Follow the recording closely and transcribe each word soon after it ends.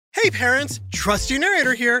Hey parents, Trusty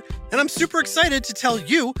Narrator here, and I'm super excited to tell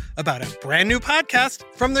you about a brand new podcast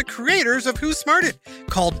from the creators of Who Smarted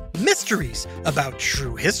called Mysteries About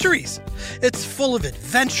True Histories. It's full of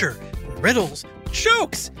adventure, riddles,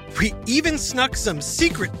 jokes. We even snuck some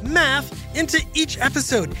secret math into each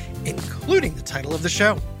episode, including the title of the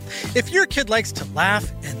show. If your kid likes to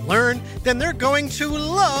laugh and learn, then they're going to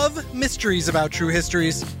love Mysteries About True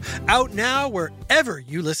Histories. Out now wherever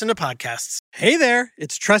you listen to podcasts. Hey there,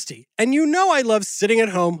 it's Trusty, and you know I love sitting at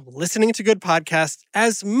home listening to good podcasts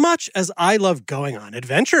as much as I love going on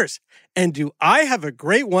adventures. And do I have a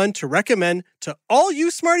great one to recommend to all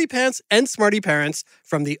you smarty pants and smarty parents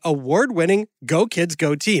from the award-winning Go Kids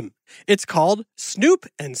Go team. It's called Snoop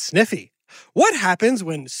and Sniffy. What happens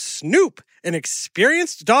when Snoop, an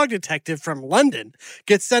experienced dog detective from London,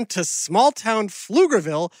 gets sent to small-town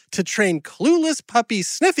Pflugerville to train clueless puppy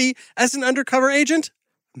Sniffy as an undercover agent?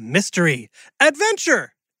 Mystery,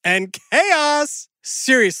 adventure, and chaos!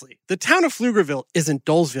 Seriously, the town of Pflugerville isn't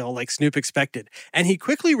Dolesville like Snoop expected, and he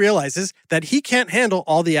quickly realizes that he can't handle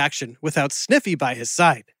all the action without Sniffy by his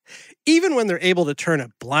side. Even when they're able to turn a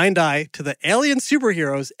blind eye to the alien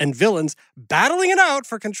superheroes and villains battling it out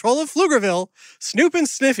for control of Pflugerville, Snoop and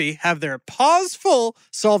Sniffy have their paws full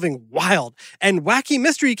solving wild and wacky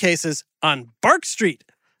mystery cases on Bark Street.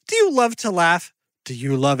 Do you love to laugh? Do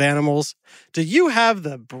you love animals? Do you have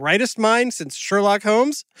the brightest mind since Sherlock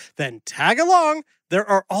Holmes? Then tag along. There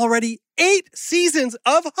are already 8 seasons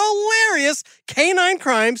of hilarious canine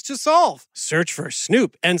crimes to solve. Search for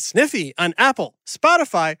Snoop and Sniffy on Apple,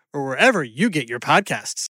 Spotify, or wherever you get your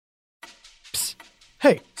podcasts. Psst.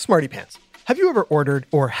 Hey, Smarty Pants. Have you ever ordered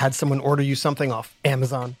or had someone order you something off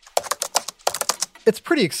Amazon? It's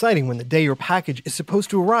pretty exciting when the day your package is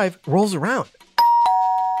supposed to arrive rolls around.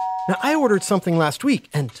 Now, I ordered something last week,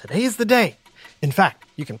 and today is the day. In fact,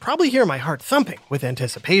 you can probably hear my heart thumping with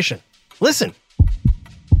anticipation. Listen.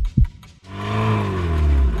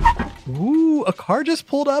 Ooh, a car just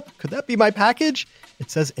pulled up. Could that be my package?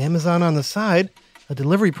 It says Amazon on the side. A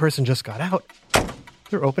delivery person just got out.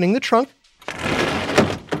 They're opening the trunk.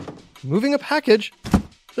 Moving a package.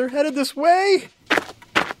 They're headed this way.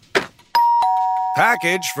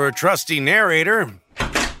 Package for Trusty Narrator.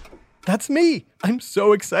 That's me. I'm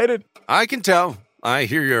so excited. I can tell. I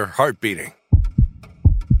hear your heart beating.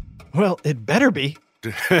 Well, it better be.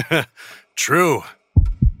 True.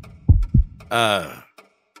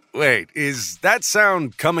 Wait, is that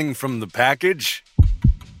sound coming from the package?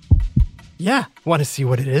 Yeah, want to see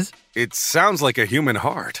what it is? It sounds like a human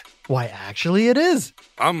heart. Why, actually it is.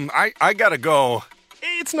 I gotta go.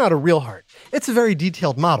 It's not a real heart. It's a very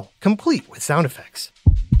detailed model, complete with sound effects.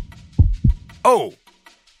 Oh,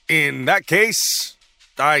 in that case,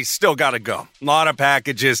 I still gotta go. A lot of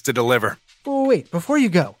packages to deliver. Oh, wait, before you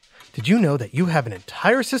go, did you know that you have an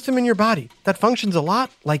entire system in your body that functions a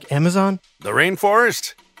lot like Amazon? The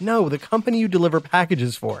rainforest? No, the company you deliver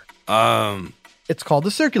packages for. It's called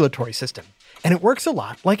the circulatory system, and it works a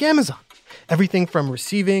lot like Amazon. Everything from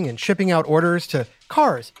receiving and shipping out orders to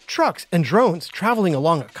cars, trucks, and drones traveling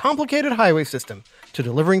along a complicated highway system to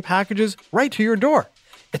delivering packages right to your door.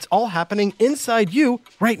 It's all happening inside you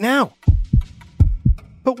right now.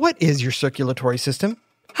 But what is your circulatory system?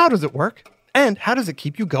 How does it work? And how does it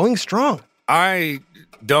keep you going strong? I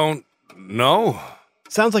don't know.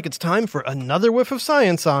 Sounds like it's time for another whiff of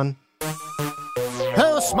science on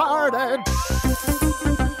Who Smarted?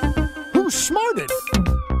 Who Smarted?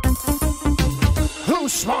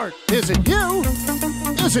 Who's smart? Is it you?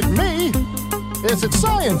 Is it me? Is it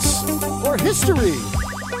science or history?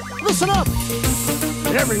 Listen up,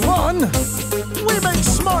 everyone. We make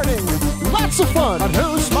smarting lots of fun on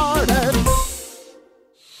Who Smarted.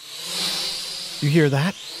 You hear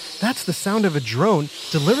that? That's the sound of a drone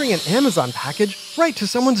delivering an Amazon package right to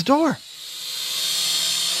someone's door.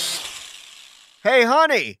 Hey,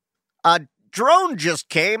 honey, a drone just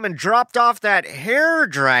came and dropped off that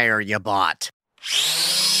hairdryer you bought.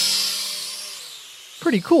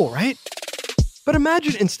 Pretty cool, right? But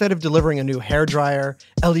imagine instead of delivering a new hairdryer,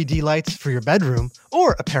 LED lights for your bedroom,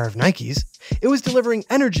 or a pair of Nikes, it was delivering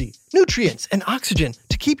energy, nutrients, and oxygen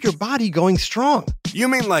to keep your body going strong. You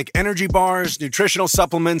mean like energy bars, nutritional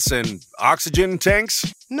supplements, and oxygen tanks?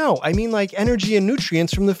 No, I mean like energy and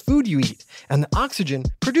nutrients from the food you eat, and the oxygen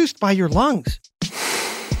produced by your lungs.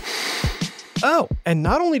 Oh, and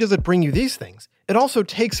not only does it bring you these things, it also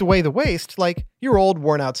takes away the waste, like your old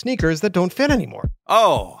worn-out sneakers that don't fit anymore.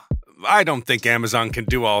 Oh, I don't think Amazon can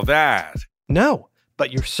do all that. No,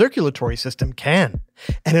 but your circulatory system can.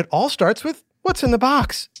 And it all starts with what's in the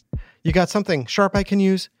box. You got something sharp I can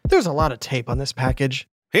use? There's a lot of tape on this package.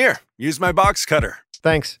 Here, use my box cutter.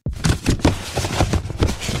 Thanks.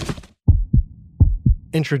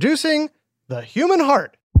 Introducing the human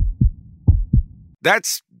heart.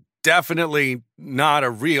 That's definitely not a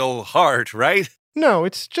real heart, right? No,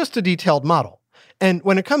 it's just a detailed model. And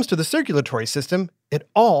when it comes to the circulatory system, it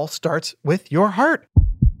all starts with your heart.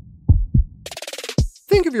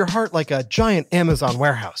 Think of your heart like a giant Amazon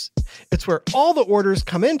warehouse. It's where all the orders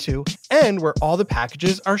come into and where all the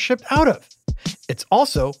packages are shipped out of. It's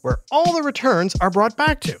also where all the returns are brought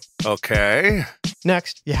back to. Okay.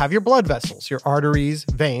 Next, you have your blood vessels, your arteries,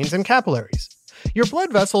 veins, and capillaries. Your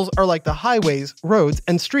blood vessels are like the highways, roads,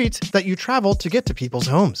 and streets that you travel to get to people's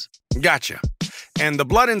homes. Gotcha. And the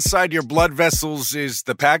blood inside your blood vessels is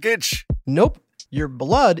the package? Nope. Your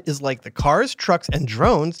blood is like the cars, trucks, and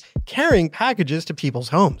drones carrying packages to people's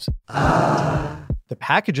homes. The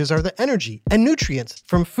packages are the energy and nutrients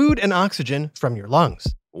from food and oxygen from your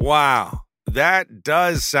lungs. Wow. That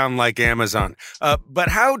does sound like Amazon. But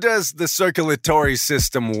how does the circulatory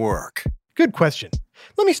system work? Good question.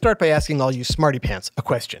 Let me start by asking all you smarty pants a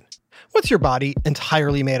question. What's your body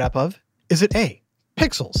entirely made up of? Is it A,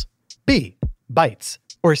 pixels, B, bytes,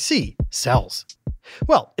 or C, cells?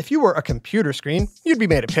 Well, if you were a computer screen, you'd be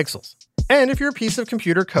made of pixels. And if you're a piece of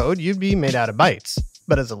computer code, you'd be made out of bytes.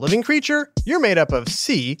 But as a living creature, you're made up of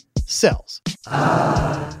C, cells.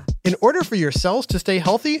 In order for your cells to stay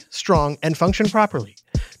healthy, strong, and function properly,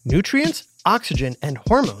 nutrients, oxygen, and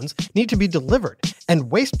hormones need to be delivered,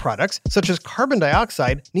 and waste products such as carbon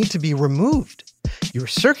dioxide need to be removed. Your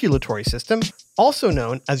circulatory system, also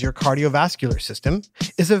known as your cardiovascular system,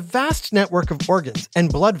 is a vast network of organs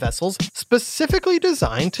and blood vessels specifically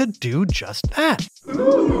designed to do just that.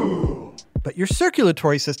 Ooh. But your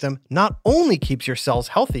circulatory system not only keeps your cells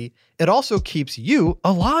healthy, it also keeps you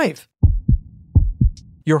alive.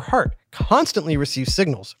 Your heart constantly receives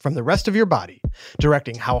signals from the rest of your body,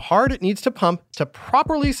 directing how hard it needs to pump to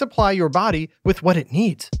properly supply your body with what it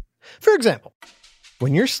needs. For example,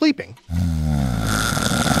 when you're sleeping,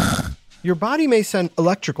 your body may send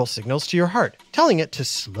electrical signals to your heart, telling it to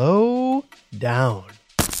slow down.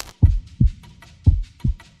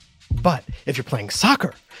 But if you're playing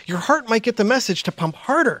soccer, your heart might get the message to pump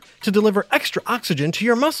harder to deliver extra oxygen to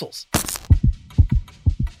your muscles.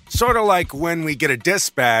 Sort of like when we get a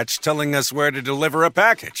dispatch telling us where to deliver a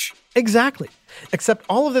package. Exactly. Except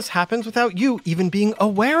all of this happens without you even being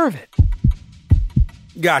aware of it.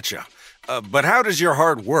 Gotcha. But how does your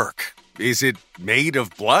heart work? Is it made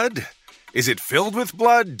of blood? Is it filled with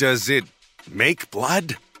blood? Does it make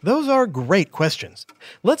blood? Those are great questions.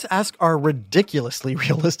 Let's ask our ridiculously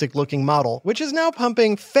realistic-looking model, which is now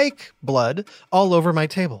pumping fake blood all over my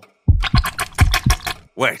table.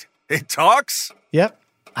 Wait, it talks? Yep.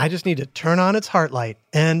 I just need to turn on its heart light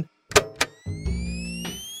and...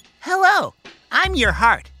 Hello, I'm your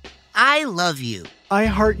heart. I love you. I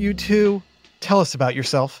heart you too. Tell us about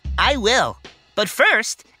yourself. I will. But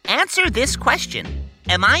first, answer this question.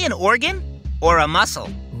 Am I an organ or a muscle?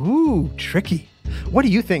 Ooh, tricky. What do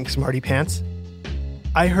you think, Smarty Pants?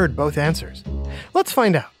 I heard both answers. Let's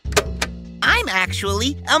find out. I'm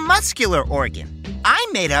actually a muscular organ.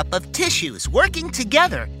 I'm made up of tissues working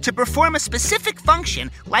together to perform a specific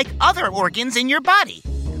function like other organs in your body.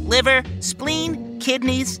 Liver, spleen,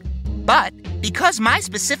 kidneys. But because my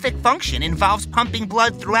specific function involves pumping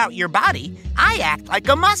blood throughout your body, I act like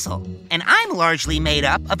a muscle. And I'm largely made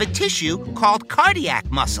up of a tissue called cardiac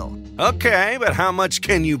muscle. Okay, but how much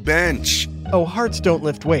can you bench? Oh, hearts don't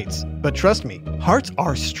lift weights. But trust me, hearts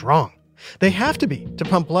are strong. They have to be to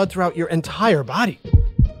pump blood throughout your entire body.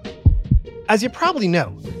 As you probably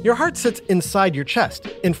know, your heart sits inside your chest,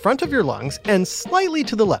 in front of your lungs, and slightly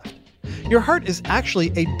to the left. Your heart is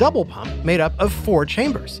actually a double pump made up of 4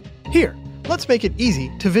 chambers. Here, let's make it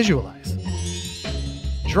easy to visualize.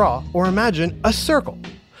 Draw or imagine a circle.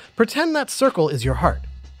 Pretend that circle is your heart.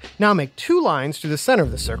 Now make 2 lines through the center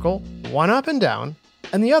of the circle, one up and down,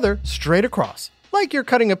 and the other straight across, like you're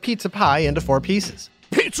cutting a pizza pie into 4 pieces.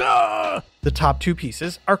 Pizza! The top 2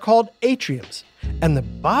 pieces are called atriums, and the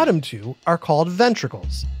bottom 2 are called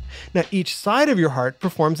ventricles. Now, each side of your heart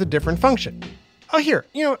performs a different function.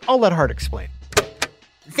 I'll let Heart explain.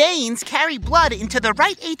 Veins carry blood into the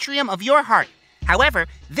right atrium of your heart. However,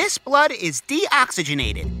 this blood is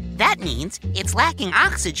deoxygenated. That means it's lacking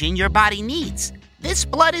oxygen your body needs. This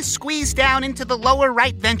blood is squeezed down into the lower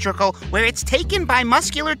right ventricle, where it's taken by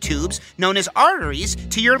muscular tubes known as arteries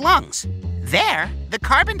to your lungs. There, the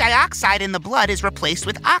carbon dioxide in the blood is replaced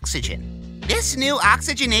with oxygen. This new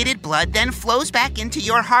oxygenated blood then flows back into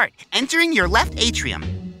your heart, entering your left atrium.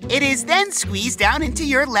 It is then squeezed down into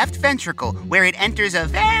your left ventricle, where it enters a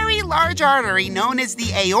very large artery known as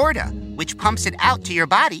the aorta, which pumps it out to your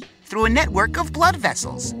body through a network of blood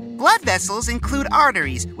vessels. blood vessels include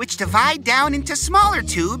arteries, which divide down into smaller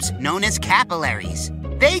tubes known as capillaries.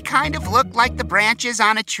 They kind of look like the branches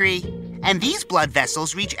on a tree. And these blood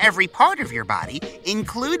vessels reach every part of your body,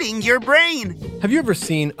 including your brain. Have you ever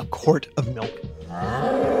seen a quart of milk?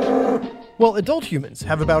 Well, adult humans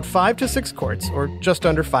have about 5 to 6 quarts, or just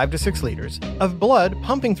under 5 to 6 liters, of blood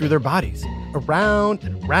pumping through their bodies, around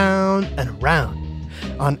and around and around.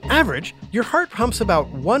 On average, your heart pumps about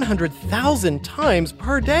 100,000 times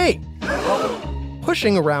per day,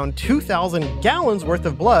 pushing around 2,000 gallons worth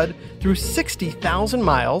of blood through 60,000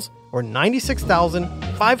 miles, or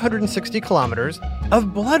 96,560 kilometers,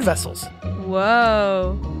 of blood vessels.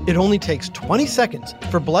 Whoa. It only takes 20 seconds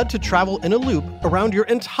for blood to travel in a loop around your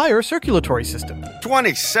entire circulatory system.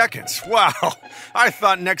 20 seconds? Wow. I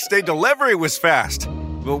thought next day delivery was fast.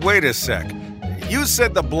 But wait a sec. You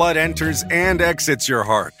said the blood enters and exits your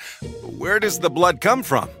heart. Where does the blood come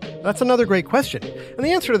from? That's another great question. And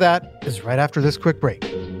the answer to that is right after this quick break.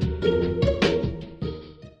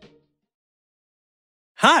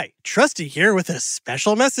 Hi, Trusty here with a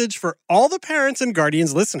special message for all the parents and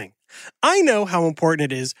guardians listening. I know how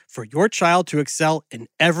important it is for your child to excel in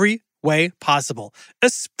every way possible,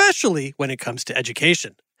 especially when it comes to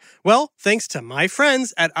education. Well, thanks to my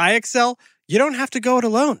friends at IXL, you don't have to go it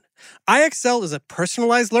alone. IXL is a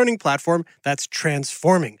personalized learning platform that's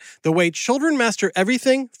transforming the way children master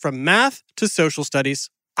everything from math to social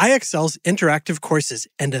studies. IXL's interactive courses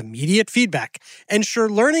and immediate feedback ensure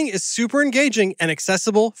learning is super engaging and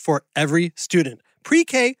accessible for every student,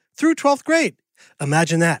 pre-K through 12th grade.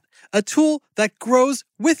 Imagine that, a tool that grows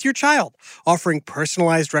with your child, offering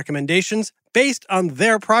personalized recommendations based on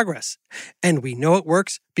their progress. And we know it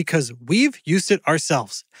works because we've used it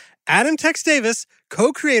ourselves. Adam Tex Davis,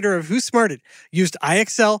 co-creator of Who Smarted, used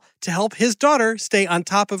IXL to help his daughter stay on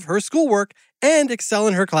top of her schoolwork and excel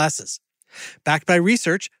in her classes. Backed by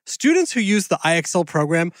research, students who use the IXL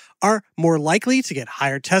program are more likely to get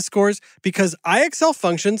higher test scores because IXL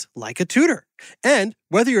functions like a tutor. And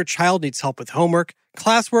whether your child needs help with homework,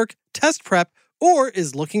 classwork, test prep, or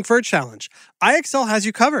is looking for a challenge, IXL has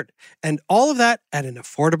you covered. And all of that at an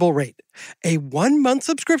affordable rate. A 1-month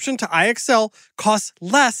subscription to IXL costs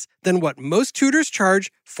less than what most tutors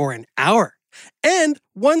charge for an hour. And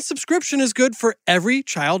one subscription is good for every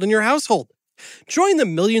child in your household. Join the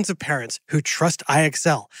millions of parents who trust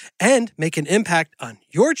IXL and make an impact on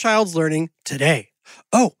your child's learning today.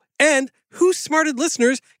 Oh, and Who Smarted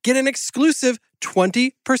listeners get an exclusive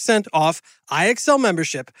 20% off IXL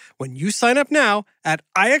membership when you sign up now at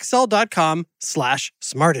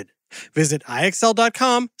IXL.com/smarted. Visit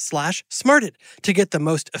IXL.com/smarted to get the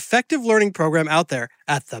most effective learning program out there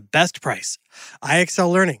at the best price.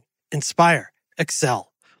 IXL Learning. Inspire.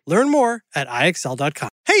 Excel. Learn more at IXL.com.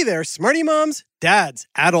 Hey there, smarty moms, dads,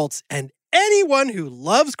 adults, and anyone who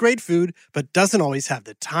loves great food but doesn't always have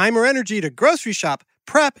the time or energy to grocery shop,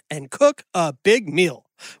 prep, and cook a big meal.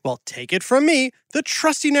 Well, take it from me, the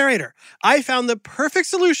trusty narrator. I found the perfect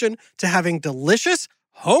solution to having delicious,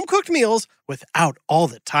 home-cooked meals without all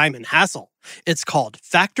the time and hassle. It's called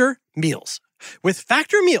Factor Meals. With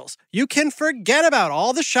Factor Meals, you can forget about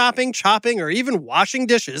all the shopping, chopping, or even washing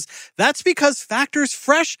dishes. That's because Factor's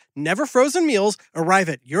fresh, never frozen meals arrive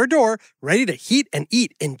at your door, ready to heat and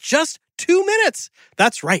eat in just 2 minutes.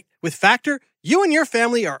 That's right. With Factor, you and your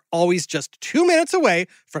family are always just 2 minutes away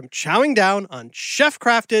from chowing down on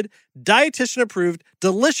chef-crafted, dietitian-approved,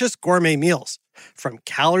 delicious gourmet meals. From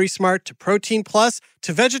Calorie Smart to Protein Plus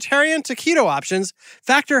to vegetarian to keto options,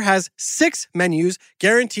 Factor has 6 menus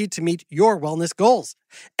guaranteed to meet your wellness goals.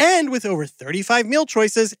 And with over 35 meal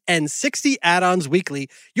choices and 60 add-ons weekly,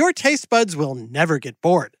 your taste buds will never get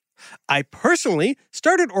bored. I personally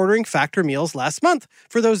started ordering Factor meals last month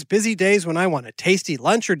for those busy days when I want a tasty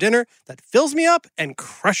lunch or dinner that fills me up and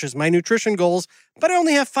crushes my nutrition goals, but I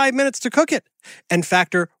only have 5 minutes to cook it. And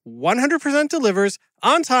Factor 100% delivers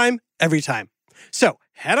on time, every time. So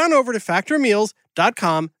head on over to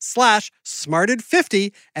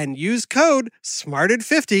factormeals.com/smarted50 and use code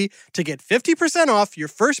SMARTED50 to get 50% off your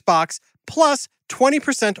first box plus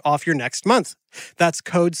 20% off your next month. That's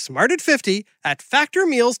code SMARTED50 at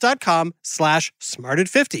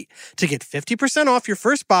factormeals.com/smarted50 to get 50% off your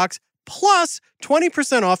first box plus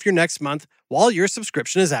 20% off your next month while your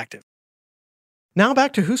subscription is active. Now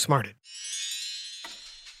back to Who Smarted.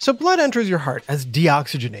 So blood enters your heart as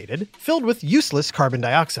deoxygenated, filled with useless carbon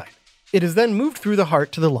dioxide. It is then moved through the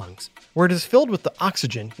heart to the lungs, where it is filled with the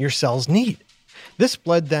oxygen your cells need. This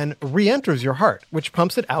blood then re-enters your heart, which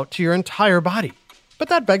pumps it out to your entire body. But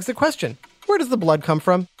that begs the question, where does the blood come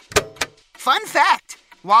from? Fun fact,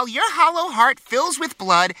 while your hollow heart fills with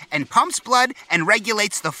blood and pumps blood and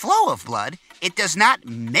regulates the flow of blood, It does not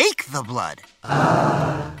make the blood.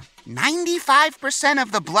 95%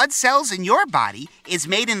 of the blood cells in your body is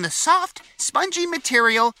made in the soft, spongy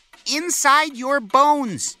material inside your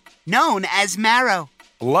bones, known as marrow.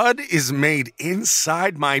 Blood is made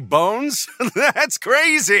inside my bones? That's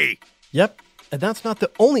crazy! Yep, and that's not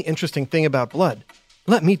the only interesting thing about blood.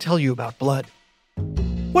 Let me tell you about blood.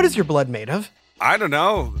 What is your blood made of? I don't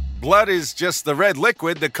know. Blood is just the red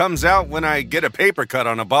liquid that comes out when I get a paper cut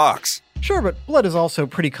on a box. Sure, but blood is also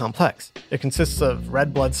pretty complex. It consists of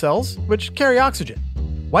red blood cells, which carry oxygen,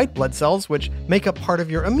 white blood cells, which make up part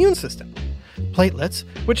of your immune system, platelets,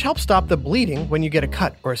 which help stop the bleeding when you get a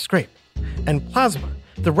cut or a scrape, and plasma,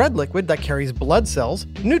 the red liquid that carries blood cells,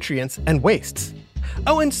 nutrients, and wastes.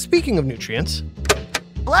 Oh, and speaking of nutrients,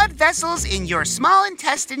 blood vessels in your small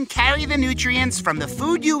intestine carry the nutrients from the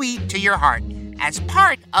food you eat to your heart as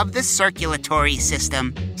part of the circulatory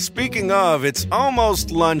system. Speaking of, it's almost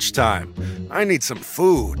lunchtime. I need some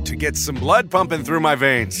food to get some blood pumping through my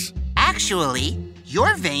veins. Actually,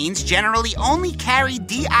 your veins generally only carry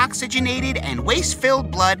deoxygenated and waste-filled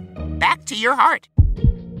blood back to your heart.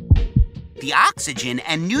 The oxygen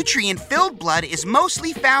and nutrient-filled blood is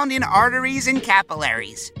mostly found in arteries and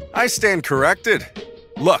capillaries. I stand corrected.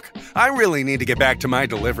 Look, I really need to get back to my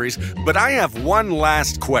deliveries, but I have one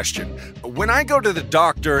last question. When I go to the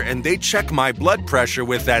doctor and they check my blood pressure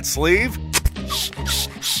with that sleeve,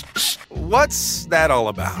 what's that all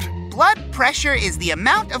about? Blood pressure is the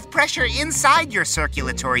amount of pressure inside your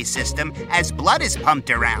circulatory system as blood is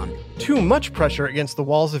pumped around. Too much pressure against the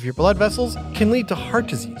walls of your blood vessels can lead to heart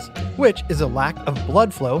disease, which is a lack of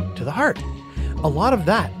blood flow to the heart. A lot of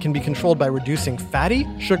that can be controlled by reducing fatty,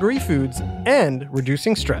 sugary foods and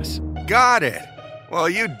reducing stress. Got it. Well,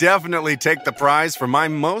 you definitely take the prize for my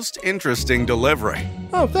most interesting delivery.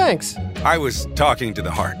 Oh, thanks. I was talking to the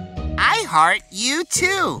heart. I heart you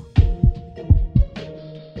too.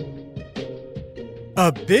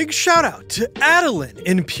 A big shout out to Adeline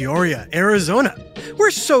in Peoria, Arizona. We're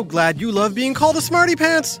so glad you love being called a smarty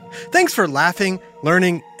pants. Thanks for laughing,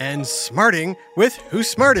 learning, and smarting with Who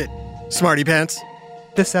Smarted. Smarty Pants.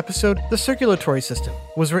 This episode, The Circulatory System,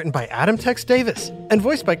 was written by Adam Tex Davis and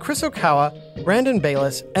voiced by Chris Okawa, Brandon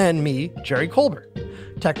Bayless, and me, Jerry Colbert.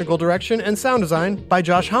 Technical direction and sound design by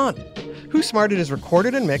Josh Hahn. Who Smarted is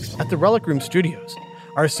recorded and mixed at the Relic Room Studios.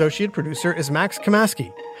 Our associate producer is Max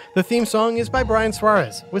Kamaski. The theme song is by Brian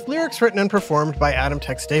Suarez, with lyrics written and performed by Adam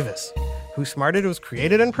Tex Davis. Who Smarted was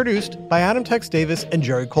created and produced by Adam Tex Davis and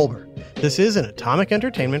Jerry Colbert. This is an Atomic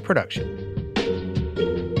Entertainment production.